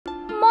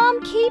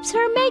mom keeps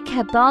her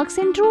makeup box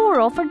in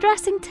drawer of her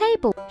dressing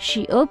table.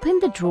 She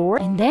opened the drawer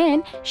and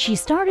then she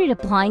started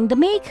applying the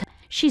makeup.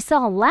 She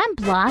saw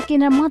lampblack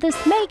in her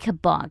mother's makeup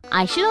box.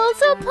 I should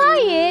also apply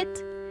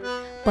it.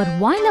 But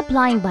while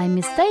applying by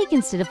mistake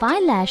instead of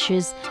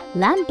eyelashes,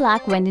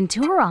 lampblack went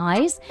into her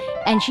eyes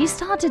and she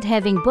started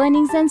having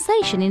burning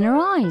sensation in her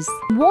eyes.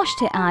 Washed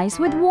her eyes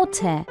with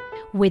water.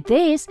 With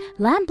this,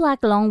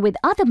 lampblack along with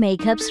other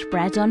makeup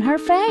spread on her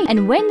face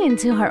and went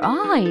into her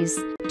eyes.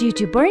 Due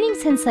to burning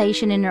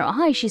sensation in her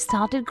eyes, she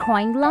started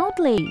crying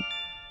loudly.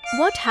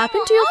 What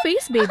happened to your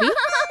face, baby?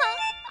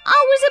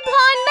 I was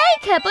applying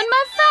makeup on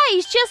my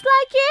face just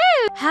like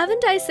you.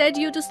 Haven't I said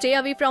you to stay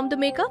away from the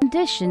makeup? In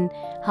addition,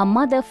 her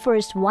mother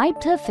first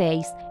wiped her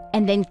face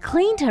and then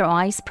cleaned her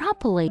eyes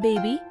properly.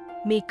 Baby,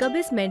 makeup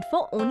is meant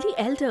for only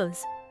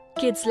elders.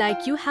 Kids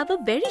like you have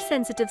a very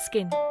sensitive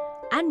skin.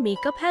 And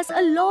makeup has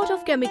a lot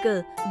of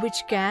chemical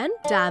which can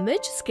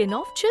damage skin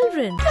of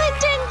children.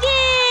 Puntoon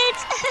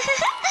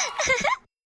kids!